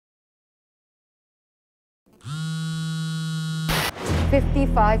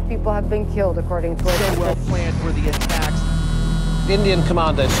55 people have been killed, according to So well planned were the attacks. Indian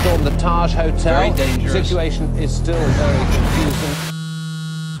commandos stormed the Taj Hotel. Very dangerous. The situation is still very confusing.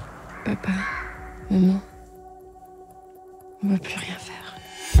 Papa, maman, on ne peut plus rien faire.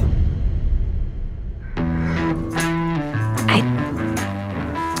 Aïe.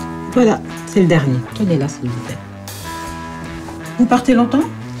 Voilà, c'est le dernier. Tenez-la, s'il vous plaît. Vous partez longtemps?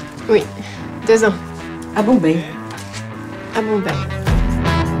 Oui, 2 ans. À Bombay. À Mumbai.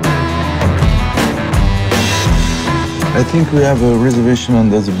 I think we have a reservation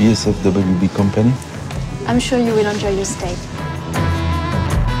under the BSFWB company. I'm sure you will enjoy your stay.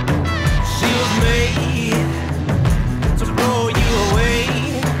 She was made to blow you away.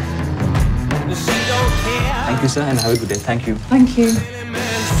 She don't care. Thank you, sir, and have a good day. Thank you. Thank you.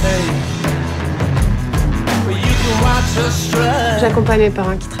 J'accompagne mes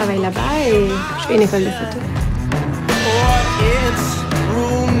parents qui travaillent là-bas et je fais une école de photo.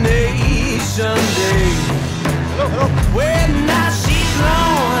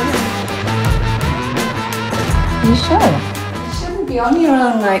 You sure? You shouldn't be on your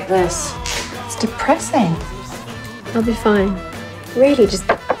own like this. It's depressing. I'll be fine. Really, just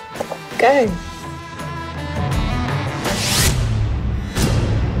go.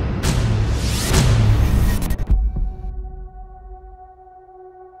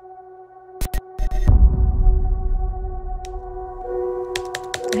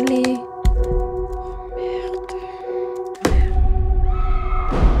 Allez.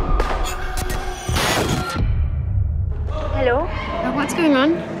 Hello? What's going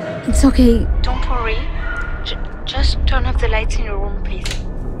on? It's okay. Don't worry. Just turn off the lights in your room, please.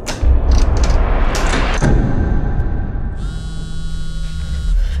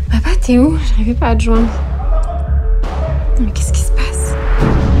 Papa, t'es où? J'arrivais pas à te joindre. Mais qu'est-ce qui se passe?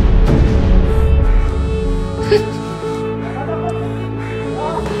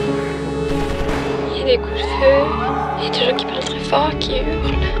 Il y a des coups de feu, il y a des gens qui parlent très fort, qui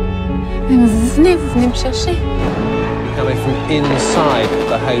hurlent. Mais vous venez me chercher. Coming from inside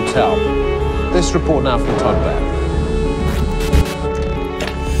the hotel. This report now from Taj Mahal.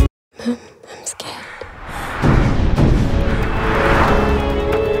 I'm scared.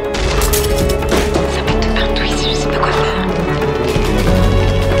 Ça m'étonne partout ici, je sais pas quoi faire.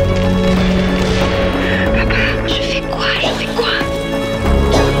 Papa, je fais quoi?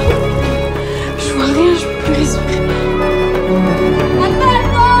 Je vois rien, je peux plus respirer.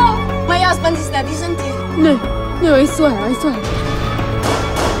 My husband is dead, isn't he? No, I swear.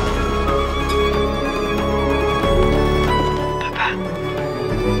 Papa.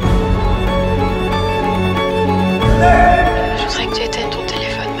 Je voudrais que tu éteignes ton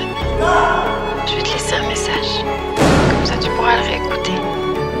téléphone maintenant. Je vais te laisser un message. Comme ça, tu pourras le réécouter.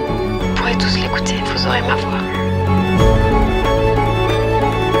 Vous pourrez tous l'écouter, vous aurez ma voix.